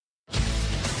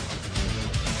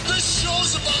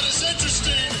just about as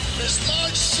interesting as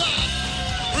large shot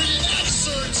reading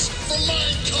excerpts from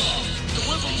Mein Kampf. The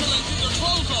women can keep their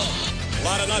clothes on. A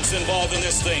lot of nuts involved in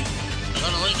this thing.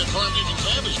 Gonna rain the corned beef and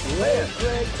cabbage. Left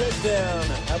leg touchdown.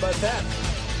 How about that?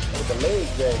 With the leg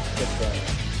drag touchdown.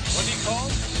 What do you call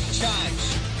it?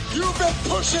 Chives. You've been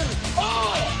pushing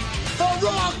all the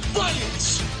wrong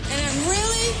buttons. And I'm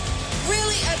really,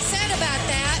 really upset about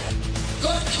that.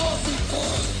 That coffee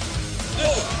bun.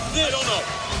 I don't know.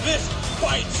 This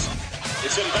bites.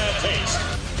 It's in bad taste.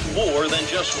 More than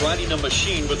just riding a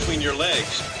machine between your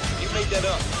legs. You made that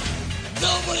up.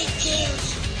 Nobody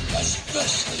cares,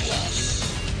 especially us.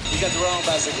 You got the wrong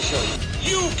bicycle to show you.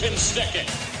 You can stick it.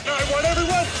 I want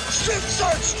everyone. Strip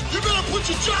search! You better put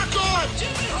your jock on!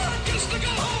 Jimmy Hart gets to go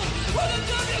home with a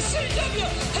WCW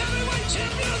heavyweight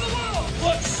champion of the world!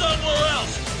 Look somewhere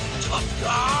else. Tough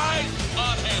guy.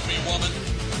 Unhand me, woman.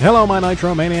 Hello, my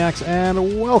NitroManiacs,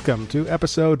 and welcome to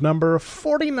episode number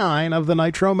 49 of the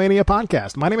NitroMania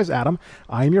podcast. My name is Adam.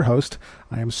 I am your host.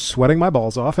 I am sweating my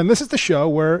balls off, and this is the show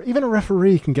where even a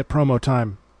referee can get promo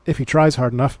time, if he tries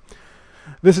hard enough.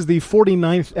 This is the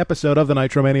 49th episode of the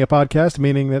NitroMania podcast,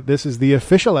 meaning that this is the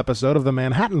official episode of the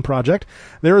Manhattan Project.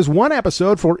 There is one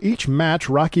episode for each match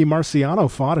Rocky Marciano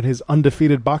fought in his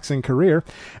undefeated boxing career,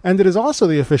 and it is also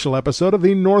the official episode of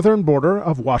the northern border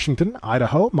of Washington,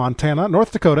 Idaho, Montana,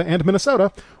 North Dakota, and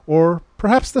Minnesota, or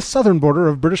perhaps the southern border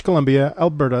of British Columbia,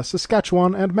 Alberta,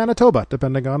 Saskatchewan, and Manitoba,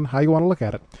 depending on how you want to look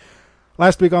at it.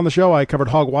 Last week on the show, I covered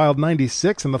Hog Wild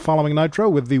 96 and the following Nitro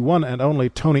with the one and only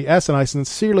Tony S., and I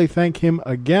sincerely thank him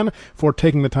again for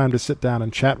taking the time to sit down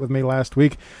and chat with me last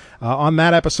week. On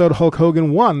that episode, Hulk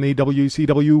Hogan won the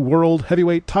WCW World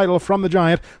Heavyweight title from the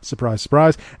Giant, surprise,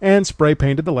 surprise, and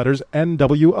spray-painted the letters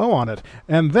NWO on it.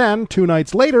 And then, 2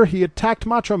 nights later, he attacked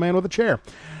Macho Man with a chair.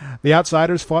 The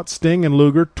Outsiders fought Sting and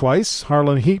Luger twice.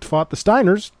 Harlan Heat fought the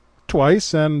Steiners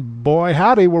twice, and boy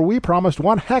howdy were we promised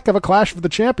one heck of a Clash of the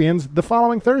Champions the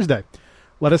following Thursday.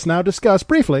 Let us now discuss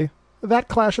briefly that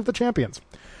Clash of the Champions.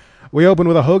 We open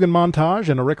with a Hogan montage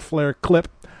and a Ric Flair clip.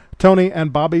 Tony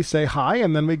and Bobby say hi,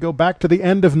 and then we go back to the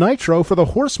end of Nitro for the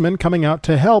Horsemen coming out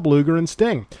to help Luger and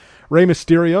Sting. Rey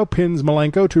Mysterio pins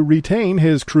Malenko to retain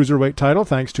his Cruiserweight title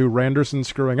thanks to Randerson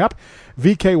screwing up.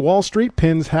 VK Wall Street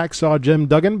pins Hacksaw Jim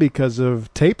Duggan because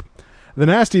of tape. The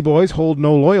Nasty Boys hold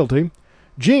no loyalty.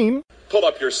 Gene, Pull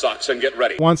up your socks and get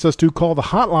ready. wants us to call the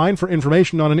hotline for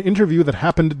information on an interview that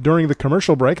happened during the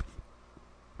commercial break.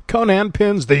 Conan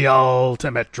pins the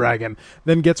Ultimate Dragon,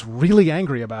 then gets really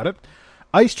angry about it.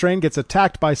 Ice Train gets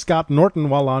attacked by Scott Norton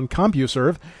while on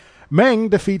CompuServe. Meng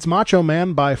defeats Macho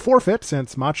Man by forfeit,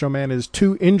 since Macho Man is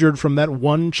too injured from that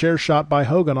one chair shot by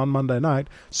Hogan on Monday night,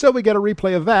 so we get a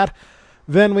replay of that.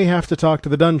 Then we have to talk to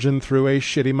the Dungeon through a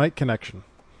shitty mic connection.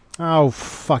 Oh,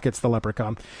 fuck, it's the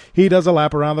Leprechaun. He does a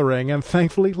lap around the ring and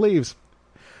thankfully leaves.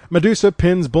 Medusa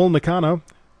pins Bull Nakano.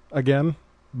 Again,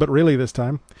 but really this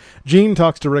time. Gene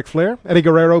talks to Ric Flair. Eddie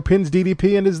Guerrero pins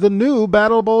DDP and is the new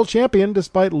Battle Bowl champion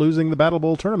despite losing the Battle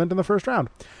Bowl tournament in the first round.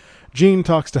 Gene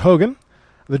talks to Hogan.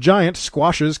 The Giant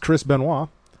squashes Chris Benoit.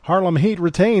 Harlem Heat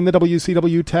retain the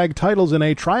WCW tag titles in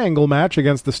a triangle match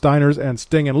against the Steiners and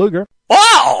Sting and Luger.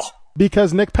 Wow!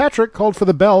 Because Nick Patrick called for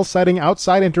the bell, citing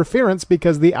outside interference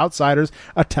because the Outsiders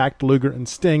attacked Luger and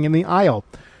Sting in the aisle.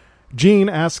 Gene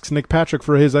asks Nick Patrick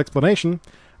for his explanation.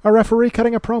 A referee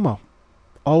cutting a promo.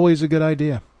 Always a good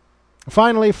idea.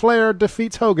 Finally, Flair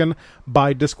defeats Hogan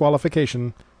by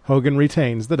disqualification. Hogan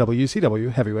retains the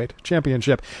WCW Heavyweight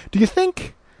Championship. Do you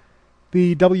think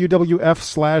the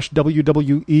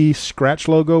WWF/WWE scratch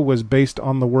logo was based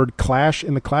on the word Clash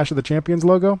in the Clash of the Champions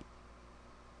logo?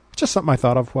 Just something I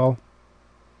thought of while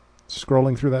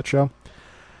scrolling through that show.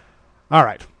 All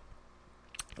right.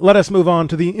 Let us move on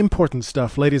to the important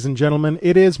stuff, ladies and gentlemen.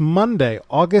 It is Monday,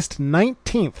 August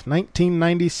 19th,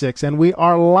 1996, and we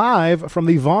are live from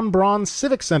the Von Braun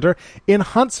Civic Center in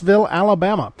Huntsville,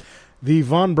 Alabama. The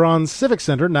Von Braun Civic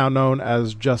Center, now known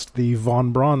as just the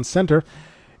Von Braun Center,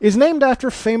 is named after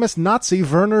famous Nazi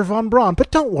Werner von Braun.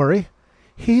 But don't worry,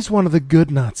 he's one of the good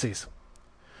Nazis.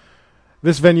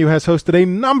 This venue has hosted a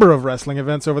number of wrestling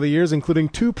events over the years, including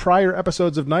 2 prior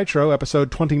episodes of Nitro,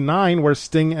 episode 29, where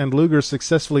Sting and Luger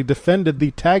successfully defended the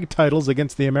tag titles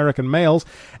against the American males,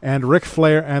 and Ric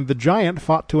Flair and the Giant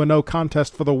fought to a no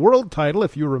contest for the world title,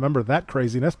 if you remember that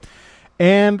craziness,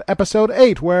 and episode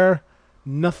 8, where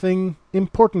nothing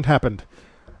important happened,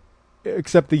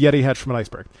 except the Yeti hatched from an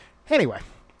iceberg. Anyway.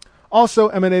 Also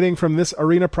emanating from this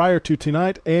arena prior to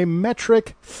tonight, a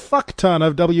metric fuck-ton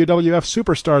of WWF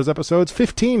Superstars episodes,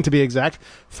 15 to be exact,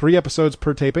 3 episodes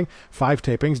per taping, 5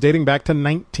 tapings dating back to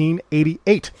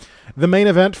 1988. The main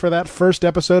event for that first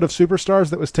episode of Superstars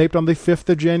that was taped on the 5th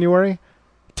of January,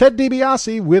 Ted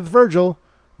DiBiase with Virgil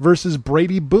versus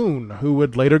Brady Boone, who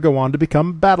would later go on to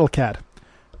become Battle Cat.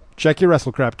 Check your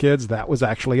WrestleCrap, kids. That was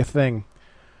actually a thing.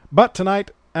 But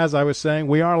tonight, as I was saying,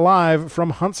 we are live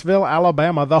from Huntsville,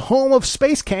 Alabama, the home of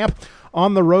Space Camp,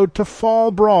 on the road to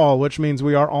Fall Brawl, which means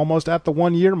we are almost at the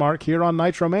 1-year mark here on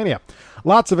NitroMania.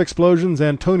 Lots of explosions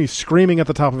and Tony screaming at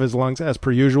the top of his lungs, as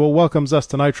per usual, welcomes us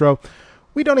to Nitro.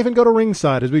 We don't even go to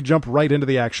ringside as we jump right into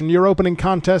the action. Your opening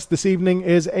contest this evening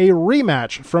is a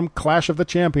rematch from Clash of the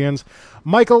Champions.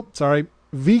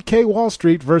 VK Wall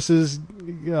Street versus,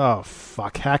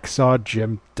 Hacksaw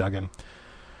Jim Duggan.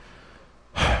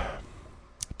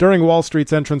 During Wall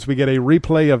Street's entrance, we get a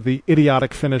replay of the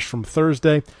idiotic finish from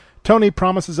Thursday. Tony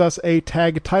promises us a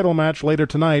tag title match later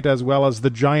tonight, as well as the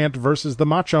Giant versus the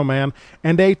Macho Man,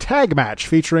 and a tag match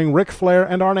featuring Ric Flair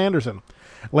and Arn Anderson.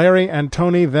 Larry and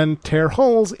Tony then tear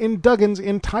holes in Duggan's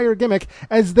entire gimmick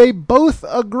as they both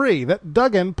agree that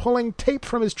Duggan pulling tape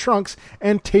from his trunks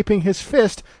and taping his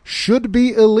fist should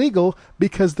be illegal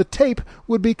because the tape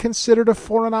would be considered a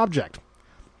foreign object.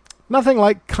 Nothing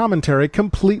like commentary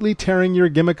completely tearing your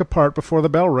gimmick apart before the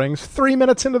bell rings 3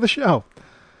 minutes into the show.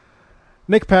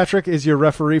 Nick Patrick is your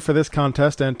referee for this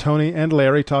contest, and Tony and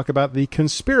Larry talk about the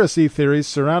conspiracy theories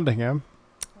surrounding him.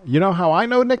 You know how I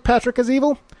know Nick Patrick is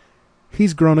evil?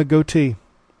 He's grown a goatee.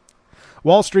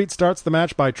 Wall Street starts the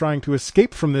match by trying to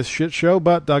escape from this shit show,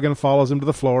 but Duggan follows him to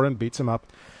the floor and beats him up.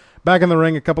 Back in the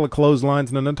ring, a couple of clotheslines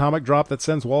and an atomic drop that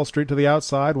sends Wall Street to the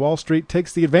outside. Wall Street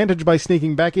takes the advantage by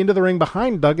sneaking back into the ring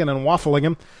behind Duggan and waffling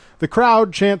him. The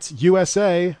crowd chants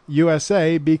USA,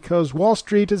 USA, because Wall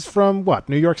Street is from,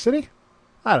 New York City?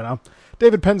 I don't know.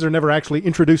 David Penzer never actually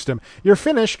introduced him. Your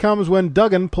finish comes when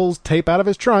Duggan pulls tape out of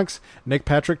his trunks. Nick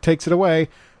Patrick takes it away.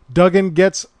 Duggan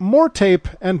gets more tape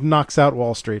and knocks out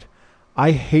Wall Street. I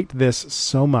hate this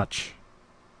so much.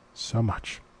 So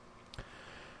much.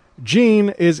 Gene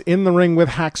is in the ring with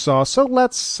Hacksaw, so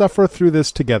let's suffer through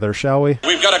this together, shall we?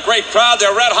 We've got a great crowd.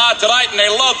 They're red hot tonight, and they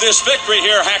love this victory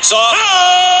here, Hacksaw.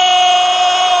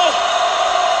 Oh!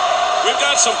 We've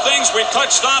got some things we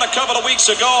touched on a couple of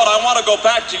weeks ago, and I want to go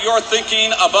back to your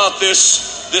thinking about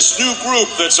this new group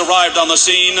that's arrived on the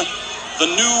scene.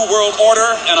 The New World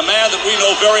Order, and a man that we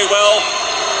know very well.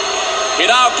 He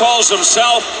now calls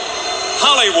himself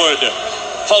Hollywood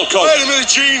Hulk Hogan. Wait a minute,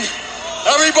 Gene.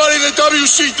 Everybody in the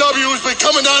WCW has been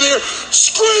coming down here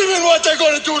screaming what they're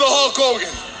going to do to Hulk Hogan.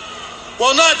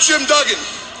 Well, not Jim Duggan.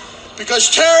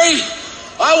 Because, Terry,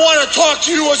 I want to talk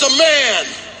to you as a man.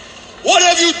 What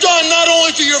have you done not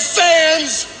only to your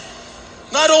fans,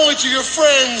 not only to your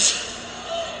friends,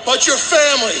 but your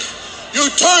family? You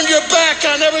turned your back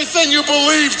on everything you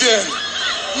believed in.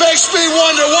 Makes me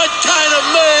wonder what kind of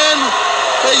man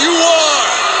that you are.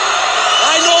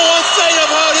 I know one thing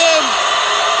about him.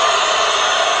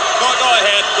 Go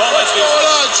ahead. What's going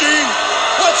on, Gene?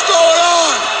 What's going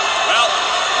on? Well,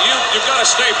 you've got to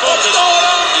stay focused. What's going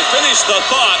on? You finished the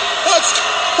thought.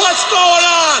 What's going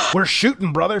on? We're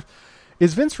shooting, brother.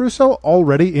 Is Vince Russo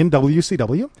already in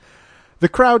WCW? The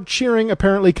crowd cheering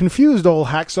apparently confused old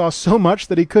Hacksaw so much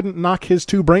that he couldn't knock his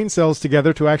two brain cells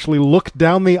together to actually look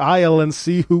down the aisle and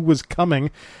see who was coming,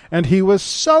 and he was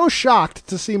so shocked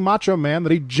to see Macho Man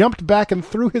that he jumped back and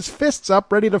threw his fists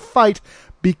up ready to fight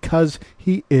because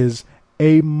he is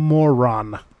a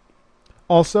moron.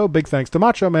 Also, big thanks to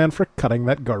Macho Man for cutting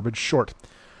that garbage short.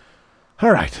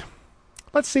 All right.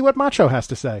 Let's see what Macho has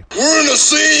to say. We're in the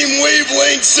same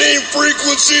wavelength, same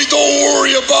frequency. Don't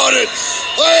worry about it.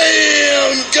 I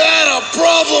am got a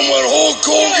problem with Hulk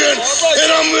Hogan,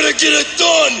 and I'm going to get it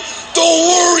done.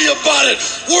 Don't worry about it.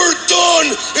 We're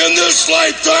done in this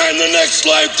lifetime, the next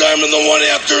lifetime, and the one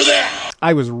after that.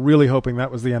 I was really hoping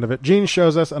that was the end of it. Gene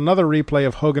shows us another replay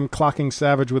of Hogan clocking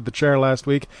Savage with the chair last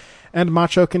week, and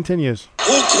Macho continues.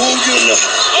 Hulk Hogan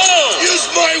is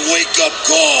my wake-up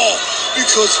call,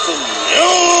 because from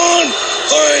now on,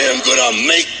 I am going to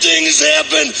make things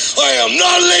happen. I am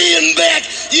not laying back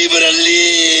even a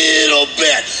little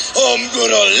bit. I'm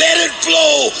going to let it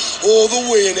flow all the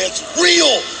way, and that's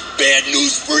real bad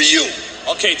news for you.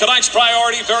 Okay, tonight's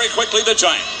priority, very quickly, the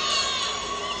Giant.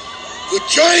 The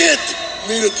Giant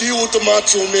made a deal with the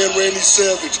Macho Man, Randy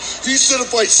Savage. He said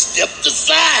if I stepped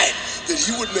aside, that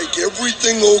he would make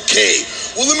everything okay.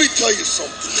 Well, let me tell you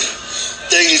something.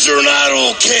 Things are not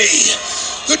okay.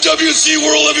 The WC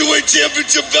World Heavyweight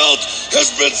Championship belt has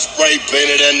been spray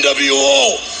painted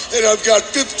NWO, and I've got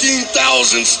 15,000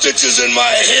 stitches in my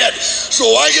head.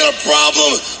 So I got a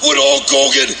problem with Hulk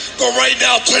Hogan, but right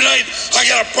now, tonight, I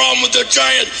got a problem with the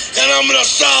Giant, and I'm going to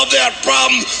solve that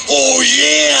problem. Oh,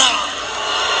 yeah!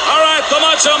 All right, the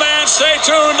Macho Man, stay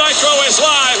tuned. Nitro is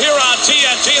live here on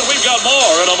TNT, and we've got got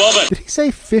more in a moment. Did he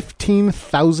say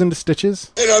 15,000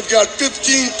 stitches? And I've got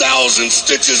 15,000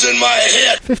 stitches in my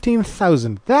head.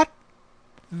 15,000.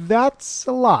 That's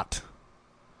a lot.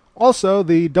 Also,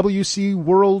 the WC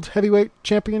World Heavyweight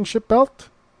Championship belt?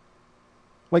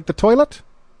 Like the toilet?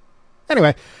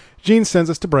 Anyway, Gene sends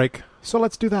us to break, so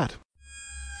let's do that.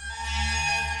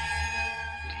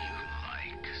 Do you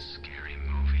like scary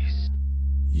movies?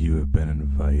 You have been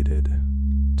invited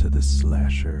to the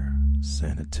Slasher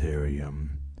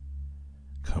Sanitarium.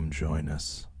 Come join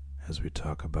us as we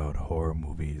talk about horror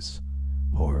movies,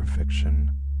 horror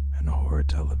fiction, and horror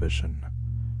television.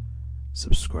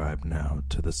 Subscribe now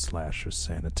to the Slasher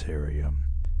Sanitarium.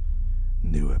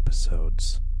 New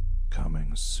episodes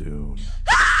coming soon.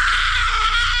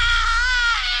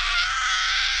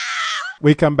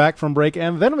 We come back from break,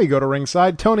 and then we go to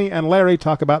ringside. Tony and Larry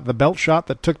talk about the belt shot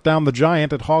that took down the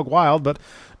Giant at Hog Wild, but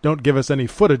don't give us any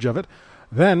footage of it.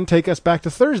 Then take us back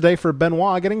to Thursday for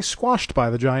Benoit getting squashed by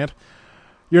the Giant.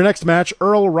 Your next match,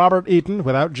 Earl Robert Eaton,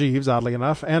 without Jeeves, oddly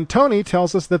enough, and Tony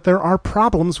tells us that there are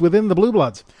problems within the Blue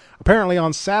Bloods. Apparently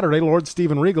on Saturday, Lord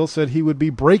Steven Regal said he would be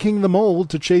breaking the mold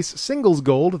to chase singles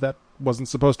gold. That wasn't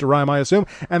supposed to rhyme, I assume,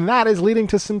 and that is leading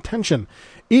to some tension.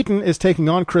 Eaton is taking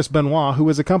on Chris Benoit, who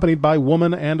is accompanied by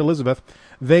Woman and Elizabeth.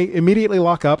 They immediately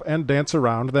lock up and dance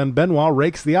around, then Benoit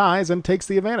rakes the eyes and takes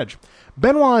the advantage.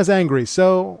 Benoit is angry,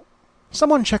 so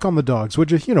someone check on the dogs,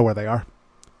 would you? You know where they are.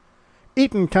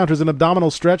 Eaton counters an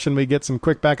abdominal stretch, and we get some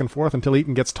quick back and forth until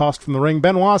Eaton gets tossed from the ring.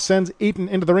 Benoit sends Eaton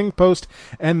into the ring post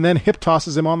and then hip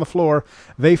tosses him on the floor.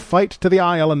 They fight to the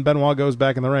aisle, and Benoit goes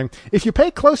back in the ring. If you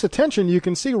pay close attention, you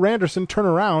can see Randerson turn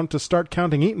around to start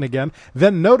counting Eaton again,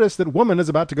 then notice that Woman is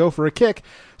about to go for a kick,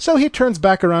 so he turns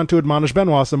back around to admonish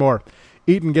Benoit some more.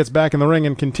 Eaton gets back in the ring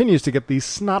and continues to get the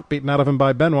snot beaten out of him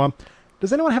by Benoit.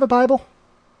 Does anyone have a Bible?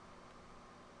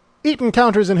 Eaton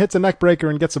counters and hits a neckbreaker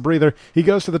and gets a breather. He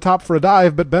goes to the top for a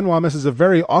dive, but Benoit misses a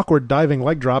very awkward diving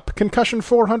leg drop. Concussion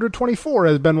 424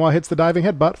 as Benoit hits the diving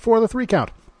headbutt for the 3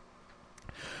 count.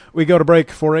 We go to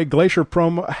break for a Glacier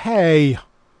promo. Hey,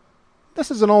 this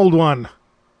is an old one.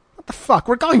 What the fuck?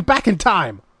 We're going back in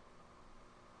time.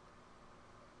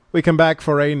 We come back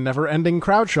for a never-ending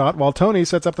crowd shot while Tony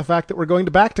sets up the fact that we're going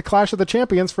back to Clash of the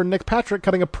Champions for Nick Patrick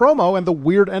cutting a promo and the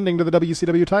weird ending to the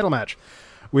WCW title match.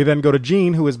 We then go to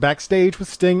Gene, who is backstage with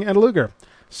Sting and Luger.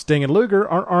 Sting and Luger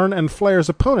are Arn and Flair's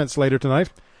opponents later tonight.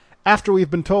 After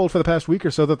we've been told for the past week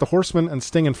or so that the Horsemen and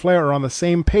Sting and Flair are on the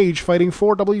same page fighting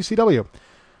for WCW.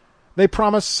 They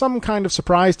promise some kind of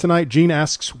surprise tonight. Gene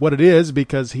asks what it is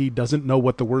because he doesn't know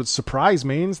what the word surprise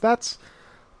means. That's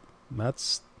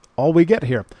all we get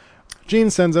here. Gene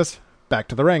sends us back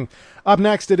to the ring. Up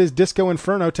next, it is Disco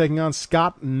Inferno taking on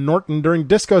Scott Norton. During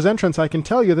Disco's entrance, I can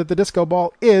tell you that the disco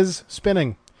ball is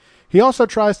spinning. He also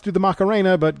tries to do the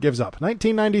Macarena, but gives up.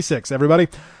 1996, everybody.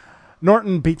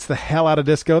 Norton beats the hell out of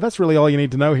Disco. That's really all you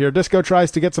need to know here. Disco tries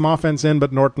to get some offense in,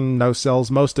 but Norton no-sells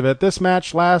most of it. This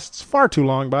match lasts far too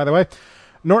long, by the way.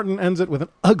 Norton ends it with an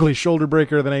ugly shoulder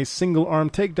breaker, then a single-arm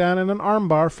takedown and an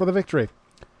armbar for the victory.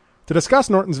 To discuss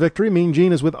Norton's victory, Mean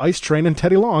Gene is with Ice Train and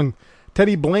Teddy Long.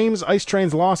 Teddy blames Ice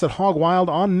Train's loss at Hog Wild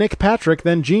on Nick Patrick.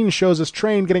 Then Gene shows us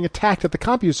Train getting attacked at the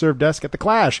CompuServe desk at the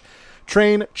Clash.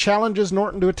 Train challenges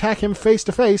Norton to attack him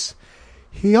face-to-face.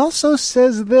 He also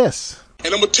says this.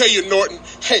 And I'm going to tell you, Norton,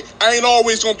 hey, I ain't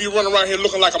always going to be running around here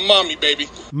looking like a mommy, baby.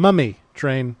 Mummy,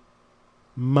 Train.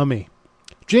 Mummy.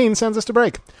 Gene sends us to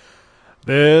break.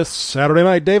 This Saturday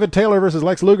night, David Taylor versus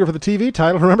Lex Luger for the TV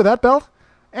title. Remember that belt?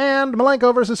 And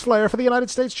Malenko versus Flair for the United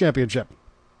States Championship.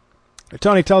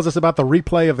 Tony tells us about the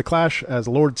replay of the Clash as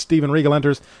Lord Steven Regal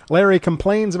enters. Larry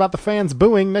complains about the fans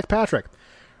booing Nick Patrick.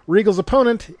 Regal's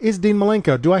opponent is Dean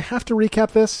Malenko. Do I have to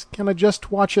recap this? Can I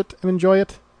just watch it and enjoy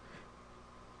it?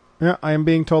 Yeah, I am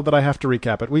being told that I have to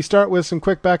recap it. We start with some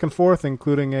quick back and forth,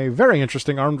 including a very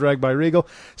interesting arm drag by Regal.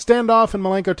 Standoff, and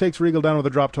Malenko takes Regal down with a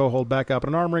drop toe hold back up.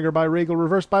 And an arm wringer by Regal,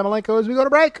 reversed by Malenko as we go to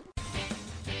break.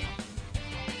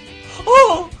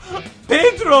 Oh,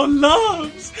 Pedro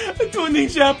loves tuning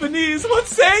Japanese. What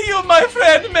say you, my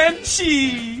friend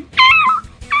Menchi?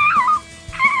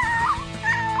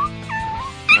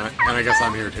 And I guess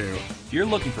I'm here too. If you're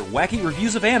looking for wacky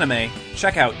reviews of anime,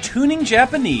 check out Tuning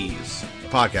Japanese, A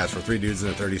podcast where 3 dudes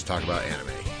in their 30s talk about anime.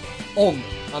 Only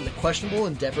on the Questionable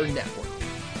Endeavor Network.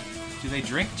 Do they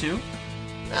drink too?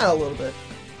 A little bit.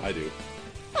 I do.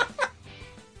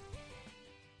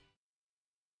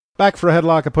 Back for a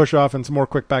headlock, a push-off, and some more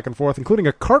quick back and forth, including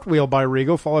a cartwheel by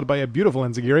Regal, followed by a beautiful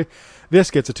enziguri.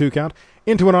 This gets a 2 count.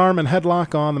 Into an arm and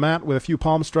headlock on the mat with a few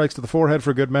palm strikes to the forehead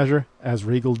for good measure, as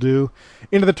Regal do.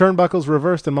 Into the turnbuckles,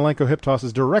 reversed, and Malenko hip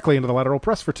tosses directly into the lateral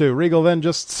press for 2. Regal then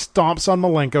just stomps on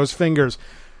Malenko's fingers.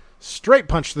 Straight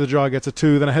punch to the jaw gets a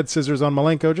 2, then a head scissors on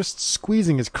Malenko, just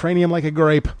squeezing his cranium like a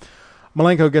grape.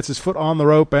 Malenko gets his foot on the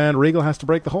rope, and Regal has to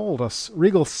break the hold.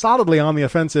 Regal solidly on the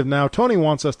offensive now. Tony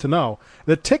wants us to know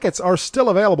that tickets are still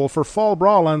available for Fall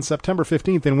Brawl on September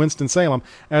 15th in Winston-Salem,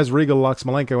 as Regal locks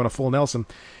Malenko in a full Nelson.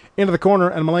 Into the corner,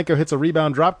 and Malenko hits a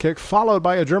rebound dropkick, followed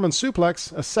by a German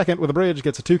suplex. A second with a bridge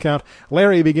gets a 2 count.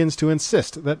 Larry begins to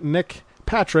insist that Nick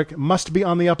Patrick must be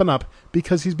on the up and up,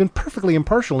 because he's been perfectly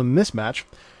impartial in this match,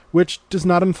 which does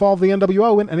not involve the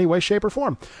NWO in any way, shape, or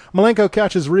form. Malenko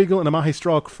catches Regal in a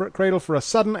Mahistral cradle for a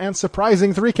sudden and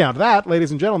surprising 3 count. That,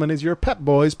 ladies and gentlemen, is your Pep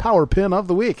Boys Power Pin of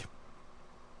the week.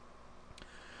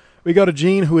 We go to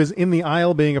Gene, who is in the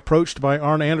aisle being approached by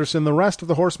Arn Anderson. The rest of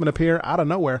the Horsemen appear out of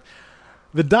nowhere.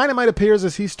 The Dynamite appears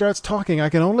as he starts talking. I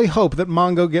can only hope that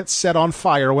Mongo gets set on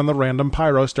fire when the random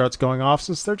pyro starts going off,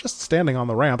 since they're just standing on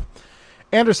the ramp.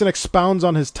 Anderson expounds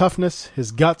on his toughness,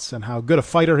 his guts, and how good a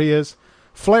fighter he is.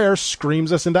 Flair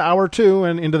screams us into hour 2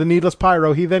 and into the needless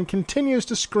pyro. He then continues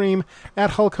to scream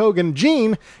at Hulk Hogan.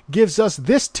 Gene gives us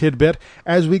this tidbit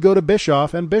as we go to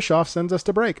Bischoff, and Bischoff sends us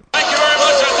to break. Thank you very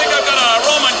much. I think I've got a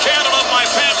Roman candle up my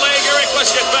pant leg. Eric,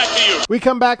 let's get back to you. We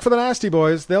come back for the Nasty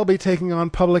Boys. They'll be taking on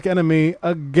Public Enemy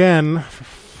again. For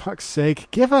fuck's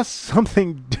sake, give us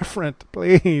something different,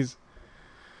 please.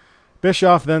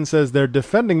 Bischoff then says they're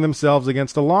defending themselves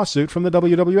against a lawsuit from the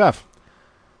WWF.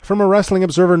 From a Wrestling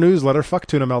Observer newsletter, fuck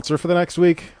Tuna Meltzer, for the next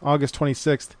week, August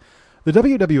 26th. The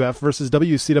WWF versus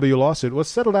WCW lawsuit was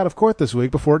settled out of court this week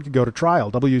before it could go to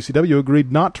trial. WCW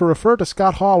agreed not to refer to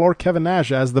Scott Hall or Kevin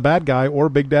Nash as the bad guy or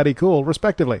Big Daddy Cool,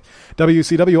 respectively.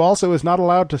 WCW also is not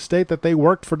allowed to state that they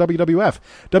worked for WWF.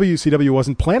 WCW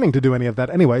wasn't planning to do any of that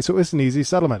anyway, so it's an easy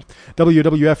settlement.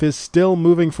 WWF is still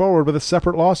moving forward with a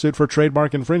separate lawsuit for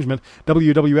trademark infringement.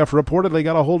 WWF reportedly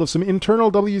got a hold of some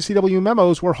internal WCW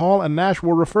memos where Hall and Nash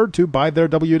were referred to by their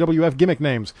WWF gimmick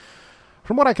names.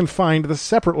 From what I can find, the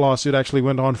separate lawsuit actually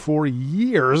went on for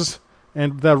years,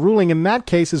 and the ruling in that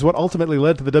case is what ultimately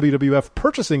led to the WWF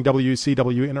purchasing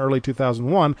WCW in early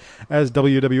 2001, as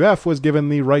WWF was given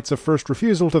the rights of first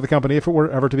refusal to the company if it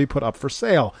were ever to be put up for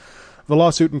sale. The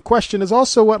lawsuit in question is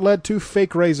also what led to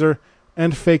Fake Razor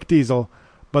and Fake Diesel,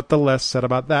 but the less said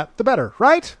about that, the better,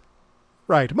 right?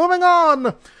 Right. Moving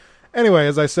on! Anyway,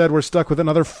 as I said, we're stuck with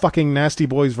another fucking Nasty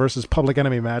Boys versus Public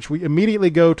Enemy match. We immediately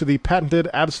go to the patented,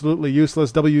 absolutely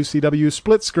useless WCW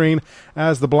split screen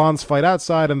as the blondes fight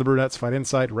outside and the brunettes fight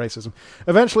inside. Racism.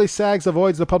 Eventually, Sags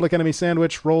avoids the Public Enemy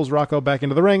sandwich, rolls Rocco back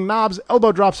into the ring. Knobbs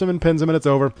elbow drops him and pins him, and it's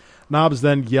over. Knobbs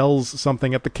then yells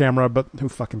something at the camera, but who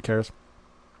fucking cares?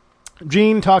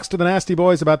 Gene talks to the Nasty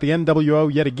Boys about the NWO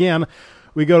yet again.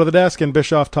 We go to the desk, and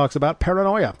Bischoff talks about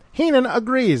paranoia. Heenan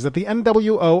agrees that the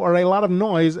NWO are a lot of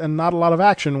noise and not a lot of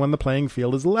action when the playing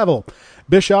field is level.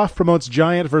 Bischoff promotes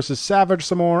Giant versus Savage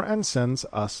some more and sends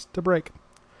us to break.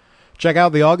 Check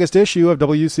out the August issue of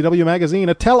WCW Magazine,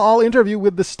 a tell-all interview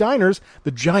with the Steiners.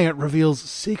 The Giant reveals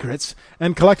secrets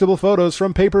and collectible photos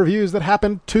from pay-per-views that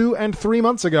happened 2 and 3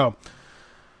 months ago.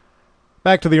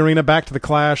 Back to the arena, back to the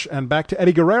Clash, and back to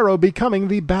Eddie Guerrero becoming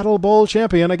the Battle Bowl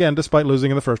champion, again despite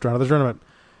losing in the first round of the tournament.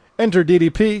 Enter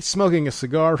DDP, smoking a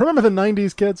cigar. Remember the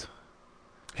 90s, kids?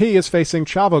 He is facing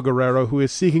Chavo Guerrero, who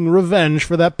is seeking revenge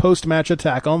for that post-match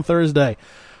attack on Thursday.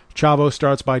 Chavo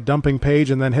starts by dumping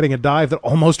Page and then hitting a dive that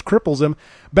almost cripples him.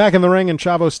 Back in the ring, and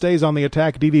Chavo stays on the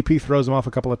attack. DDP throws him off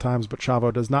a couple of times, but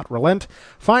Chavo does not relent.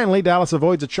 Finally, Dallas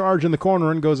avoids a charge in the corner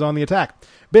and goes on the attack.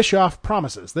 Bischoff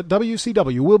promises that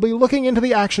WCW will be looking into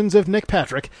the actions of Nick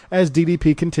Patrick as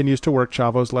DDP continues to work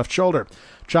Chavo's left shoulder.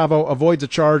 Chavo avoids a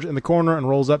charge in the corner and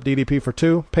rolls up DDP for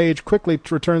 2. Page quickly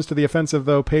returns to the offensive,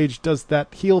 though. Page does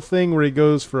that heel thing where he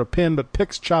goes for a pin but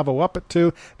picks Chavo up at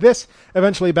 2. This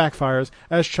eventually backfires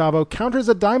as Chavo counters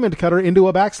a diamond cutter into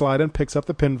a backslide and picks up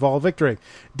the pinfall victory.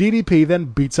 DDP then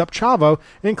beats up Chavo,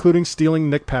 including stealing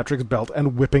Nick Patrick's belt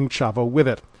and whipping Chavo with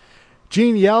it.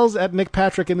 Gene yells at Nick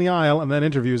Patrick in the aisle and then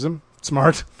interviews him.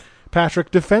 Smart. Patrick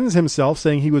defends himself,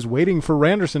 saying he was waiting for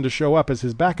Randerson to show up as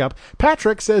his backup.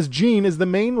 Patrick says Gene is the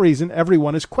main reason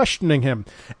everyone is questioning him.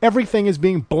 Everything is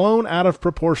being blown out of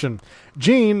proportion.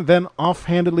 Gene then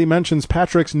offhandedly mentions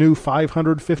Patrick's new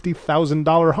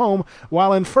 $550,000 home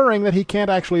while inferring that he can't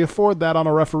actually afford that on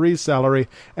a referee's salary,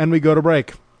 and we go to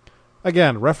break.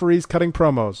 Again, referees cutting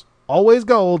promos. Always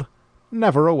gold,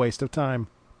 never a waste of time.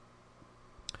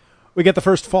 We get the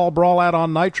first fall brawl out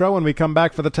on Nitro, and we come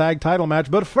back for the tag title match.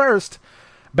 But first,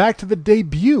 back to the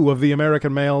debut of the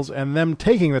American males and them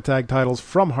taking the tag titles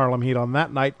from Harlem Heat on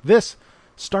that night. This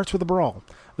starts with a brawl.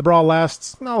 The brawl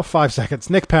lasts, 5 seconds.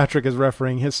 Nick Patrick is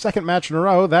refereeing his second match in a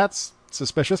row. That's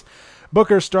suspicious.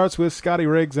 Booker starts with Scotty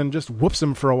Riggs and just whoops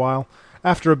him for a while.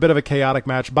 After a bit of a chaotic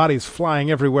match, bodies flying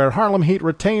everywhere, Harlem Heat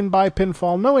retained by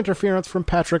pinfall. No interference from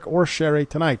Patrick or Sherry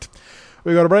tonight.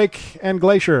 We go to break, and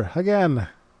Glacier again.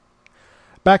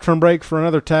 Back from break for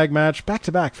another tag match,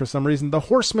 back-to-back for some reason. The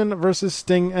Horsemen versus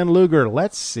Sting and Luger.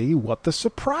 Let's see what the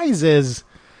surprise is.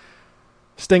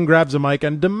 Sting grabs a mic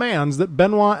and demands that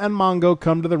Benoit and Mongo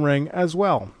come to the ring as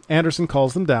well. Anderson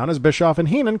calls them down as Bischoff and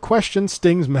Heenan question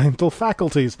Sting's mental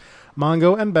faculties.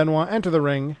 Mongo and Benoit enter the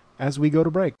ring as we go to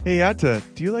break. Hey, Atta,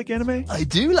 do you like anime? I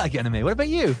do like anime. What about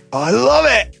you? I love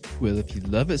it! Well, if you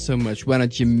love it so much, why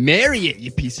don't you marry it,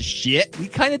 you piece of shit? We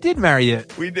kind of did marry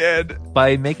it. We did.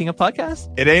 By making a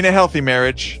podcast? It ain't a healthy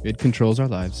marriage. It controls our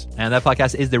lives. And that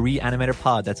podcast is the Reanimator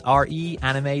Pod. That's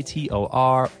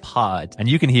Reanimator Pod. And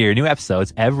you can hear new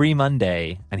episodes every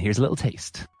Monday. And here's a little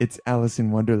taste. It's Alice in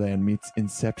Wonderland meets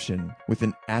Inception with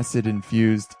an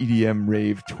acid-infused EDM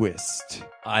rave twist.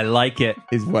 I like it.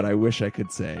 Is what I wish I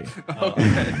could say.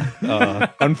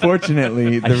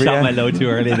 Unfortunately, I shot my load too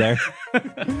early there.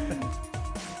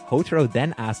 Hotaro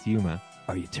then asked Yuma,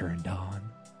 "Are you turned on?"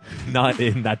 Not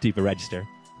in that deep a register,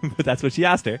 but that's what she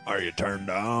asked her. Are you turned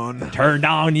on? Turned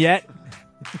on yet?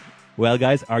 Well,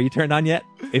 guys, are you turned on yet?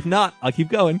 If not, I'll keep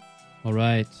going. All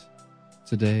right.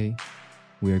 Today,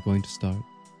 we are going to start.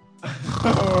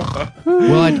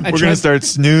 We're going to start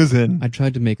snoozing. I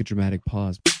tried to make a dramatic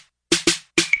pause.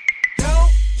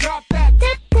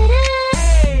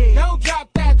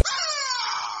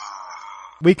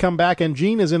 We come back and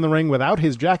Gene is in the ring without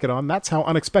his jacket on. That's how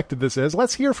unexpected this is.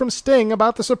 Let's hear from Sting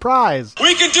about the surprise.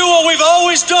 We can do what we've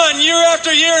always done year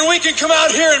after year, and we can come out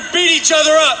here and beat each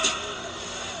other up.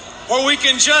 Or we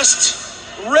can just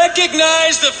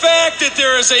recognize the fact that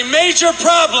there is a major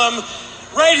problem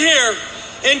right here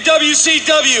in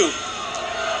WCW.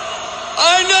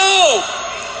 I know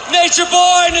Nature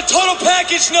Boy and the Total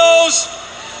Package knows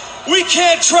we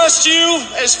can't trust you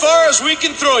as far as we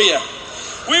can throw you.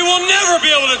 We will never be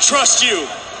able to trust you.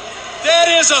 That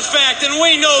is a fact, and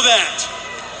we know that.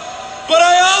 But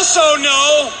I also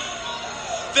know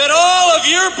that all of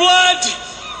your blood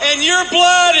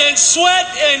and sweat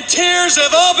and tears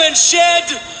have all been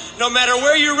shed. No matter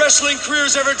where your wrestling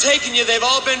career's ever taken you, they've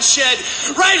all been shed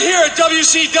right here at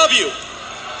WCW.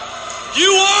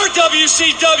 You are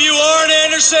WCW, Arn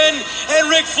Anderson and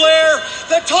Ric Flair.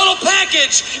 The Total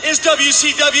Package is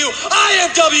WCW. I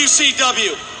am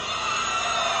WCW.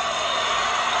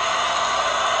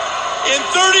 In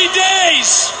 30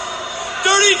 days,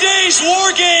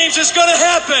 War Games is going to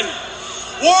happen.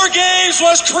 War Games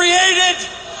was created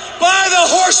by the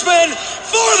Horsemen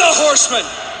for the Horsemen.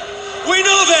 We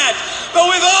know that. But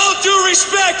with all due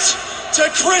respect to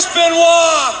Chris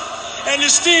Benoit and to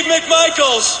Steve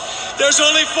McMichaels, there's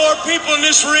only 4 people in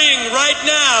this ring right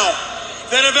now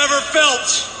that have ever felt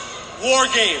War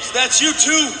Games. That's you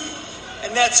two,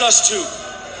 and that's us too.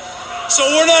 So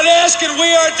we're not asking,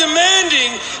 we are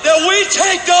demanding that we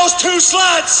take those 2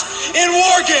 slots in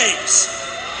War Games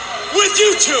with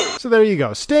you two. So there you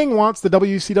go. Sting wants the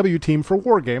WCW team for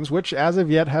War Games, which as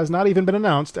of yet has not even been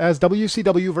announced as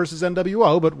WCW versus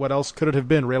NWO, but what else could it have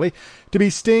been, really? To be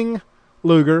Sting,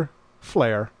 Luger,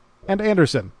 Flair, and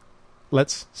Anderson.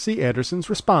 Let's see Anderson's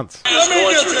response. Let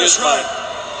me get this right.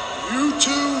 You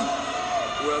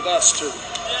two with us two.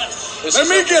 Let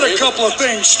me get a couple of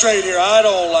things straight here. I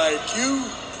don't like you,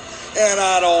 and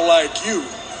I don't like you.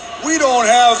 We don't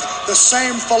have the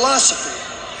same philosophy.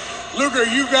 Luger,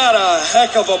 you got a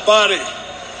heck of a body.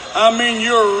 I mean,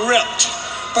 you're ripped.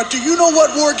 But do you know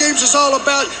what War Games is all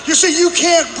about? You see, you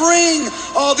can't bring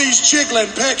all these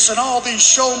jiggling pecs and all these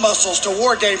show muscles to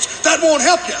War Games. That won't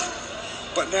help you.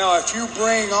 But now if you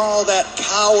bring all that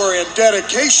power and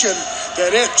dedication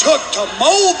that it took to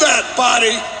mold that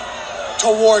body to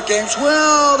War Games,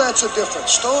 well, that's a different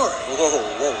story.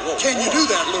 Whoa. Can you do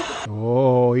that, Luger?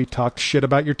 Oh, he talked shit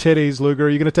about your titties, Luger. Are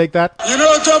you going to take that? You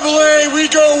know, Double A, we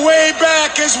go way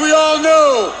back, as we all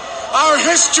know. Our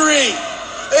history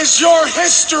is your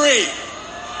history.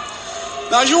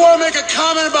 Now, you want to make a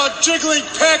comment about jiggling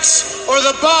pecs or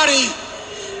the body,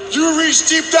 you reach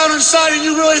deep down inside and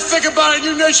you really think about it, and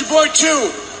you Nature Boy too.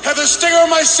 Have the Stinger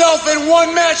and myself in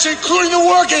one match, including the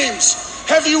War Games.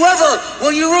 Have you ever,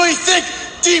 when you really think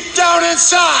deep down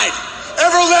inside,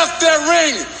 ever left that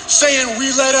ring saying,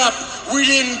 we let up, we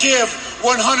didn't give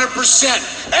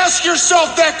 100%? Ask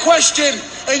yourself that question,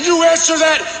 and you answer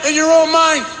that in your own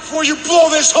mind before you blow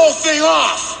this whole thing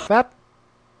off. That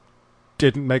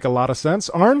didn't make a lot of sense.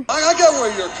 Arn? I get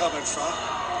where you're coming from.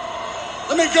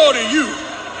 Let me go to you.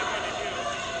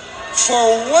 For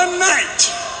one night,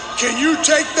 can you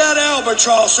take that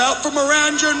albatross out from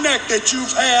around your neck that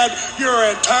you've had your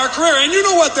entire career? And you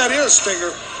know what that is,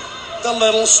 Stinger. The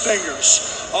little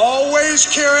stingers. always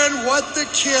caring what the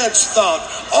kids thought,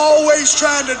 always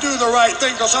trying to do the right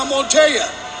thing. Because I'm going to tell you,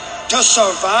 to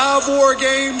survive war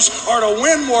games or to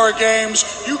win war games,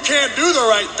 you can't do the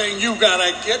right thing. You got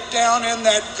to get down in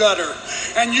that gutter.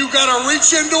 And you got to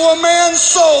reach into a man's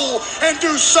soul and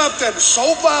do something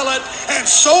so violent and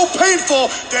so painful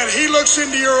that he looks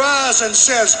into your eyes and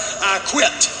says, I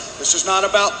quit. This is not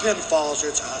about pinfalls.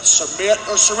 It's I submit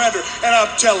or surrender. And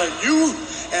I'm telling you,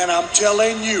 and I'm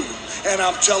telling you, and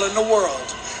I'm telling the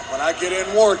world, when I get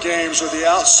in war games with the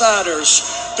outsiders,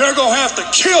 they're going to have to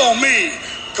kill me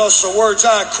because the words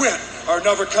I quit are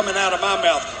never coming out of my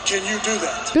mouth. Can you do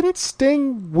that? Didn't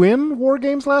Sting win War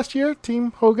Games last year?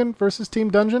 Team Hogan versus Team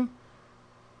Dungeon?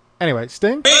 Anyway,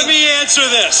 Sting? Let me answer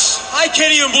this. I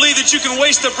can't even believe that you can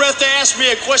waste the breath to ask me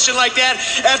a question like that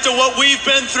after what we've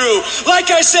been through.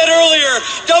 Like I said earlier,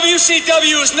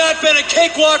 WCW has not been a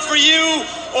cakewalk for you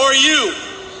or you.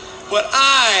 But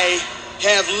I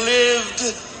have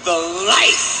lived the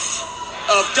life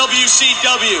of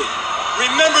WCW.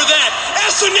 Remember that.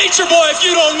 Ask the Nature Boy if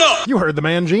you don't know. You heard the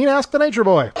man, Gene. Ask the Nature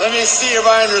Boy. Let me see if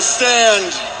I understand.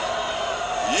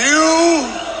 You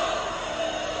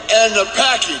and the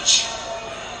package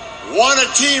want to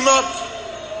team up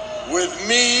with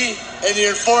me and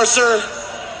the Enforcer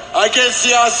against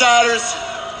the Outsiders?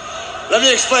 Let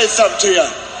me explain something to you.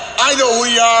 I know who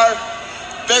you are,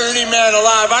 better than any man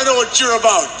alive. I know what you're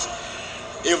about.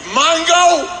 If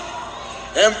Mongo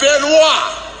and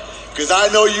Benoit, because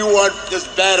I know you aren't as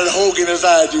bad at Hogan as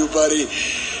I do, buddy.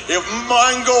 If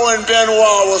Mongo and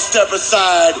Benoit will step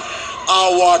aside,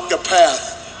 I'll walk the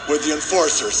path with the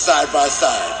Enforcer side by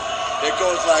side. It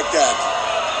goes like that.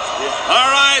 Yeah. All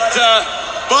right.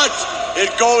 But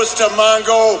it goes to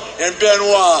Mongo and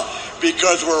Benoit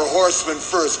because we're horsemen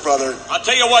first, brother. I'll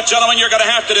tell you what, gentlemen, you're going to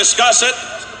have to discuss it.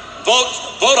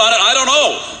 Vote on it. I don't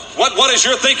know. What is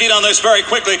your thinking on this very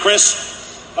quickly, Chris?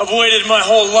 I've waited my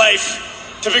whole life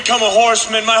to become a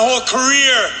horseman, my whole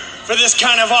career for this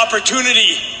kind of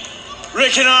opportunity.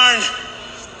 Rick and Arn,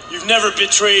 you've never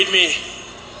betrayed me.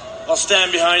 I'll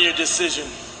stand behind your decision.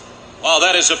 Well,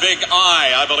 that is a big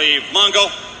I believe. Mongo?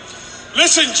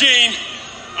 Listen, Gene,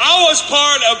 I was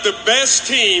part of the best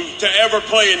team to ever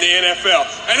play in the NFL.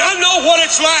 And I know what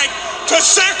it's like to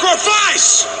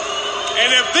sacrifice. And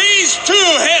if these two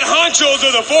head honchos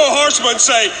of the Four Horsemen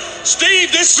say, Steve,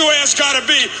 this is the way it's got to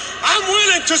be, I'm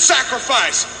willing to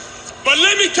sacrifice. But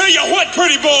let me tell you what,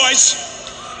 pretty boys,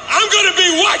 I'm going to be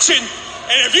watching,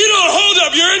 and if you don't hold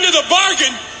up your end of the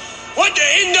bargain, what the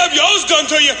NWO's done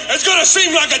to you is going to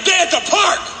seem like a day at the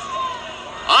park.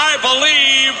 I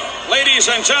believe,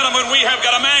 ladies and gentlemen, we have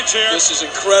got a match here. This is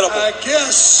incredible. I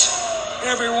guess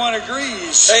everyone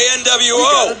agrees. Hey, NWO. We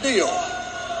got a deal.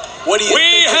 What do you We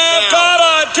think have now? got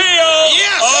a deal.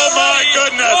 Yes. Oh, my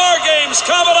goodness. War Games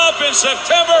coming up in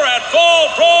September at Fall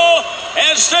Pro.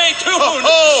 And stay tuned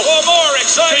for more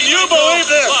exciting Can you believe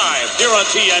this? live here on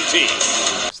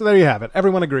TNT. So there you have it.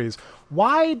 Everyone agrees.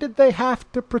 Why did they have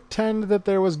to pretend that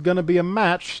there was going to be a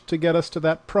match to get us to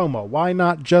that promo? Why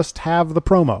not just have the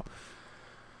promo?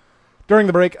 During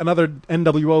the break, another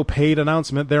NWO paid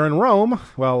announcement. They're in Rome.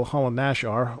 Well, Hall and Nash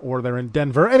are, or they're in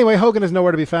Denver. Anyway, Hogan is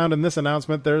nowhere to be found in this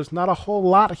announcement. There's not a whole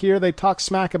lot here. They talk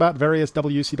smack about various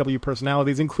WCW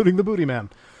personalities, including the Booty Man.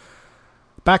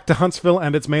 Back to Huntsville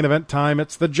and its main event time.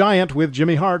 It's the Giant with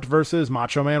Jimmy Hart versus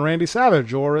Macho Man Randy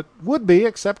Savage, or it would be,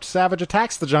 except Savage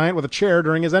attacks the Giant with a chair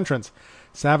during his entrance.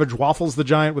 Savage waffles the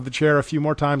Giant with the chair a few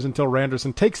more times until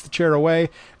Randerson takes the chair away.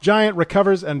 Giant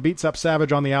recovers and beats up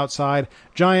Savage on the outside.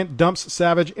 Giant dumps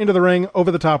Savage into the ring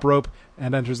over the top rope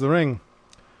and enters the ring.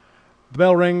 The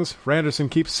bell rings.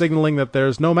 Randerson keeps signaling that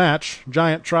there's no match.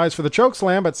 Giant tries for the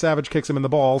chokeslam, but Savage kicks him in the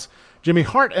balls. Jimmy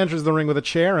Hart enters the ring with a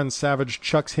chair, and Savage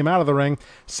chucks him out of the ring.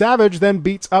 Savage then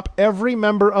beats up every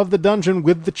member of the Dungeon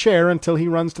with the chair until he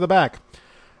runs to the back.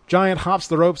 Giant hops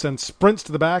the ropes and sprints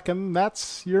to the back, and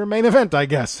that's your main event, I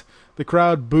guess. The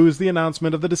crowd boos the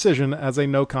announcement of the decision as a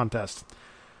no contest.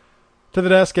 To the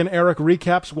desk, and Eric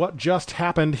recaps what just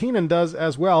happened. Heenan does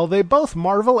as well. They both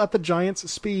marvel at the Giant's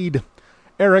speed.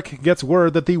 Eric gets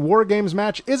word that the War Games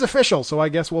match is official, so I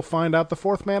guess we'll find out the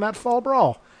fourth man at Fall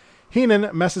Brawl.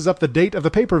 Heenan messes up the date of the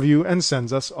pay-per-view and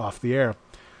sends us off the air.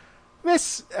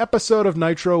 This episode of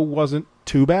Nitro wasn't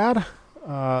too bad.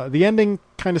 The ending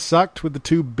kind of sucked with the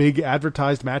two big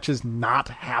advertised matches not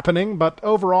happening, but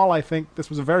overall I think this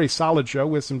was a very solid show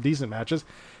with some decent matches.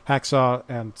 Hacksaw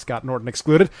and Scott Norton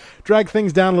excluded. Drag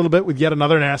things down a little bit with yet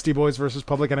another Nasty Boys versus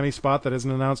Public Enemy spot that isn't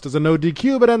announced as a no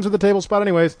DQ but ends with a table spot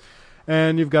anyways.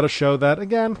 And you've got a show that,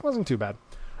 again, wasn't too bad.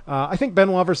 I think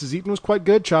Benoit versus Eaton was quite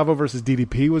good. Chavo versus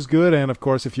DDP was good. And, of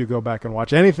course, if you go back and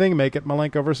watch anything, make it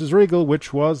Malenko versus Regal,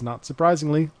 which was, not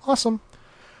surprisingly, awesome.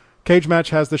 Cage Match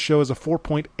has the show as a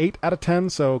 4.8 out of 10,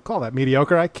 so call that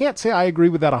mediocre. I can't say I agree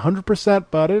with that 100%,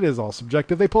 but it is all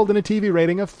subjective. They pulled in a TV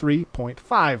rating of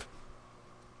 3.5.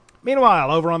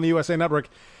 Meanwhile, over on the USA Network,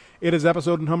 it is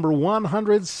episode number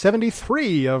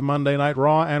 173 of Monday Night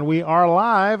Raw, and we are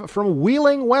live from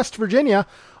Wheeling, West Virginia,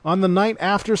 on the night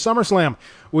after SummerSlam.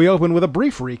 We open with a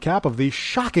brief recap of the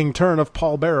shocking turn of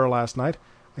Paul Bearer last night.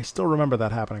 I still remember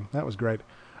that happening. That was great.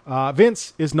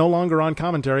 Vince is no longer on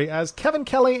commentary as Kevin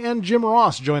Kelly and Jim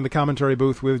Ross join the commentary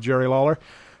booth with Jerry Lawler.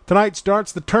 Tonight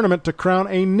starts the tournament to crown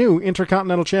a new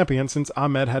Intercontinental Champion since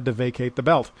Ahmed had to vacate the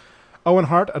belt. Owen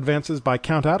Hart advances by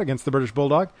countout against the British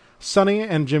Bulldog. Sonny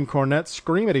and Jim Cornette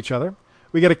scream at each other.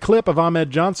 We get a clip of Ahmed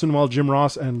Johnson while Jim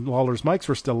Ross and Lawler's mics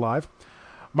were still live.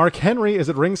 Mark Henry is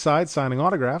at ringside signing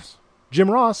autographs.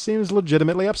 Jim Ross seems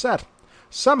legitimately upset.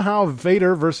 Somehow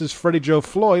Vader versus Freddie Joe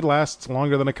Floyd lasts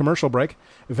longer than a commercial break.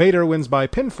 Vader wins by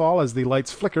pinfall as the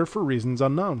lights flicker for reasons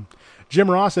unknown.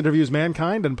 Jim Ross interviews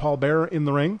Mankind and Paul Bearer in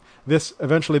the ring. This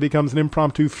eventually becomes an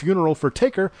impromptu funeral for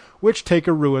Taker, which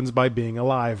Taker ruins by being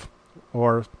alive.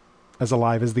 Or as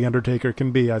alive as The Undertaker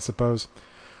can be, I suppose.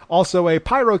 Also, a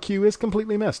pyro cue is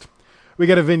completely missed. We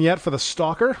get a vignette for the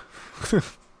Stalker.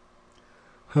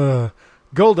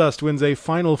 Goldust wins a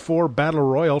Final Four Battle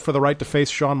Royal for the right to face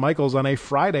Shawn Michaels on a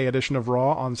Friday edition of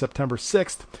Raw on September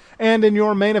 6th. And in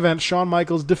your main event, Shawn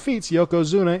Michaels defeats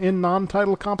Yokozuna in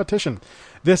non-title competition.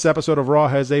 This episode of Raw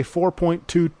has a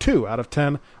 4.22 out of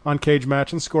 10 on Cage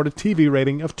Match and scored a TV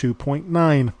rating of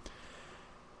 2.9.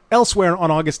 Elsewhere on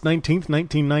August 19th,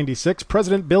 1996,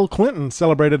 President Bill Clinton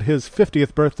celebrated his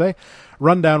 50th birthday.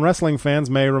 Rundown Wrestling fans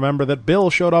may remember that Bill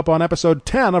showed up on episode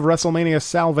 10 of WrestleMania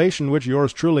Salvation, which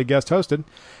yours truly guest hosted,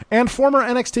 and former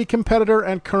NXT competitor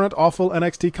and current awful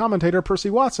NXT commentator Percy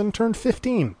Watson turned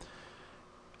 15.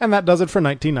 And that does it for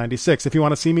 1996. If you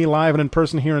want to see me live and in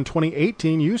person here in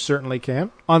 2018, you certainly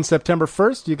can. On September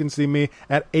 1st, you can see me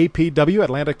at APW,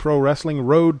 Atlantic Pro Wrestling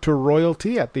Road to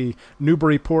Royalty, at the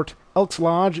Newburyport Elks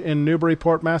Lodge in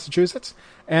Newburyport, Massachusetts.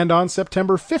 And on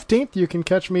September 15th, you can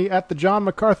catch me at the John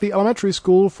McCarthy Elementary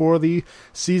School for the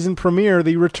season premiere,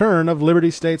 the return of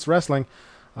Liberty States Wrestling,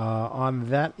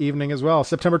 on that evening as well.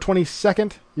 September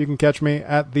 22nd, you can catch me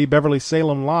at the Beverly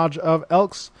Salem Lodge of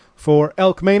Elks for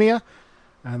Elkmania.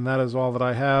 And that is all that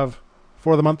I have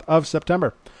for the month of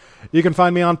September. You can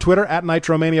find me on Twitter at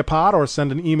NitroManiaPod or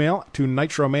send an email to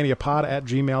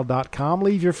nitromaniapod@gmail.com.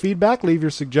 Leave your feedback, leave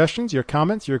your suggestions, your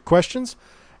comments, your questions,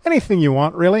 anything you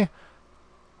want, really.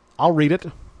 I'll read it.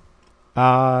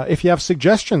 If you have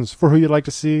suggestions for who you'd like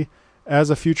to see as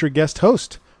a future guest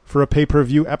host for a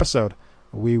pay-per-view episode,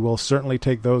 we will certainly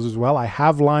take those as well. I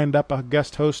have lined up a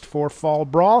guest host for Fall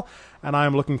Brawl, and I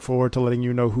am looking forward to letting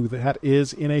you know who that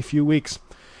is in a few weeks.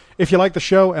 If you like the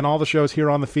show and all the shows here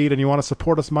on the feed and you want to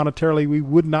support us monetarily, we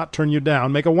would not turn you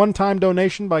down. Make a one-time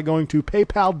donation by going to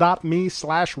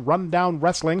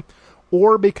paypal.me/rundownwrestling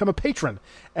or become a patron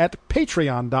at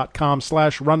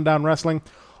patreon.com/rundownwrestling.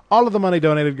 All of the money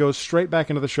donated goes straight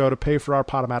back into the show to pay for our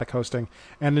Podomatic hosting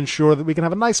and ensure that we can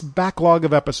have a nice backlog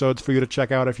of episodes for you to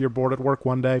check out if you're bored at work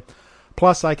one day.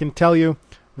 Plus, I can tell you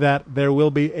that there will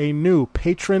be a new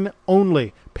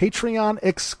patron-only,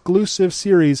 Patreon-exclusive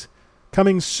series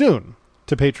coming soon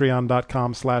to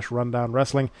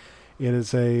patreon.com/rundownwrestling. It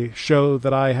is a show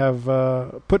that I have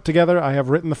put together. I have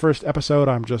written the first episode.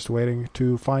 I'm just waiting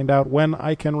to find out when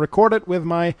I can record it with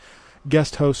my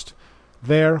guest host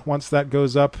there. Once that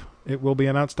goes up, it will be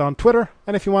announced on Twitter.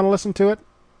 And if you want to listen to it,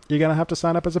 you're going to have to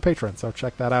sign up as a patron. So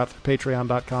check that out,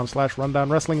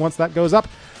 patreon.com/rundownwrestling once that goes up.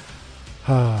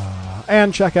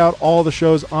 And check out all the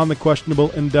shows on the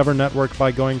Questionable Endeavor Network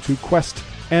by going to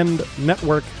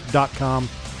questendnetwork.com.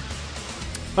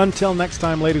 Until next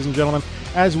time, ladies and gentlemen,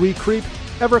 as we creep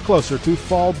ever closer to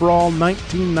Fall Brawl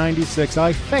 1996,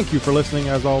 I thank you for listening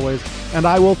as always, and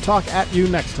I will talk at you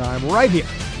next time right here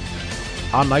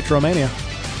on NitroMania.